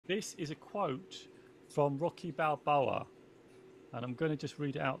This is a quote from Rocky Balboa, and I'm going to just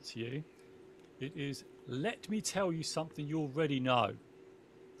read it out to you. It is, "Let me tell you something you already know.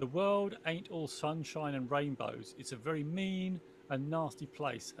 The world ain't all sunshine and rainbows. It's a very mean and nasty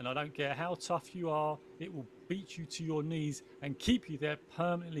place, and I don't care how tough you are, it will beat you to your knees and keep you there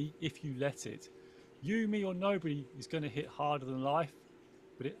permanently if you let it. You, me, or nobody is going to hit harder than life,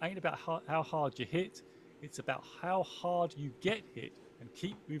 but it ain't about how hard you hit. It's about how hard you get hit and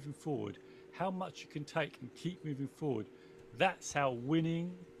keep moving forward, how much you can take and keep moving forward. That's how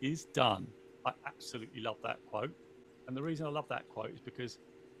winning is done." I absolutely love that quote. And the reason I love that quote is because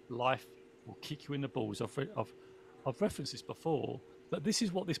life will kick you in the balls. I've referenced this before, but this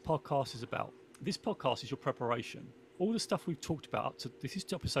is what this podcast is about. This podcast is your preparation. All the stuff we've talked about up to this is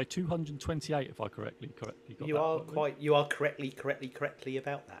episode 228, if I correctly got you that. You are correctly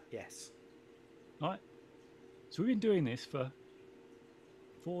about that. Yes. Right. So we've been doing this for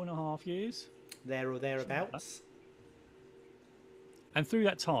 4.5 years, there or thereabouts. And through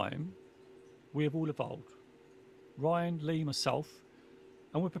that time, we have all evolved. Ryan, Lee, myself,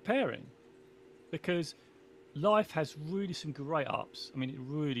 and we're preparing because life has really some great ups. I mean, it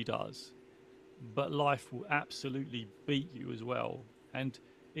really does. But life will absolutely beat you as well. And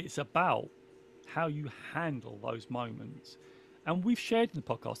it's about how you handle those moments. And we've shared in the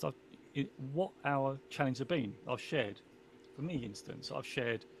podcast what our challenges have been. I've shared, for me, instance, I've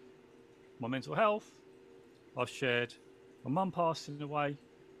shared my mental health. I've shared my mum passing away.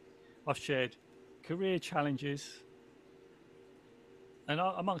 I've shared career challenges. And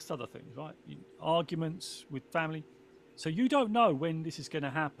amongst other things, right? Arguments with family. So you don't know when this is going to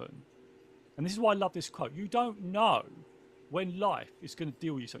happen. And this is why I love this quote. You don't know when life is going to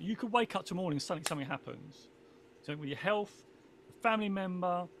deal with you. So you could wake up tomorrow and suddenly something happens. So with your health, a family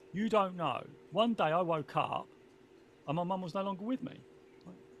member, you don't know. One day I woke up and my mum was no longer with me.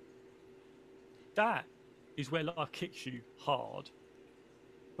 Right? That is where life kicks you hard.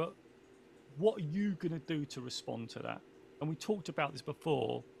 But what are you going to do to respond to that? And we talked about this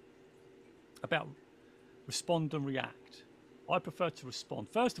before, about respond and react. I prefer to respond.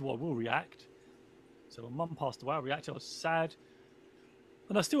 First of all, I will react. So when mum passed away, I reacted. I was sad,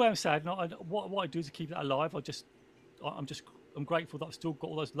 and I still am sad. And what I do to keep that alive, I'm grateful that I've still got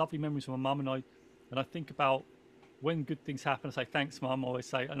all those lovely memories of my mum. And I think about when good things happen. I say thanks, mum. I always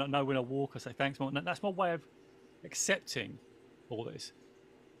say, and I know when I walk, I say thanks, mum. And that's my way of accepting all this.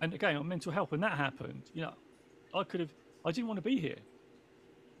 And again, on mental health, when that happened, I didn't want to be here.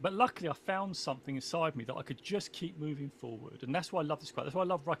 But luckily, I found something inside me that I could just keep moving forward. And that's why I love this quote. That's why I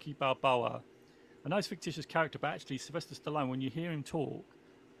love Rocky Balboa. I know it's a fictitious character, but actually, Sylvester Stallone, when you hear him talk,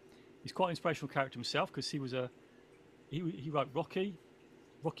 he's quite an inspirational character himself because he wrote Rocky.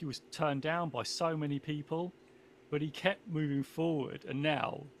 Rocky was turned down by so many people, but he kept moving forward. And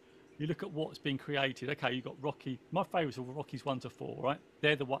now, you look at what's been created. Okay, you've got Rocky. My favourites are Rockies 1 to 4, right?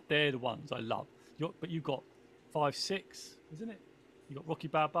 They're the ones I love. But you've got 5, 6, isn't it? You've got Rocky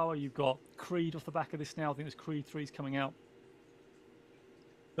Balboa, you've got Creed off the back of this now. I think there's Creed 3's coming out.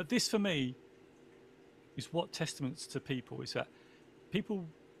 But this, for me, is what testaments to people is that people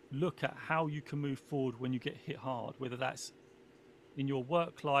look at how you can move forward when you get hit hard, whether that's in your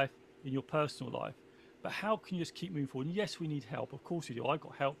work life, in your personal life. But how can you just keep moving forward? And yes, we need help. Of course we do. I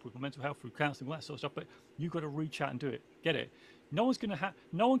got help with my mental health through counselling, all that sort of stuff. But you've got to reach out and do it. Get it? No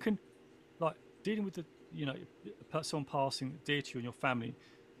one can, like, dealing with someone passing dear to you and your family,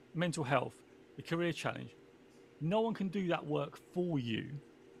 mental health, the career challenge. No one can do that work for you.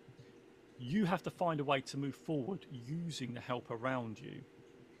 You have to find a way to move forward using the help around you.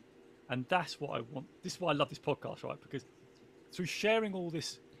 And that's what I want. This is why I love this podcast, right? Because through sharing all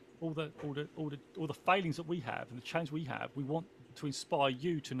this, all the failings that we have and the challenge we have, we want to inspire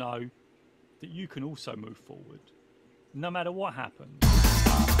you to know that you can also move forward, no matter what happens.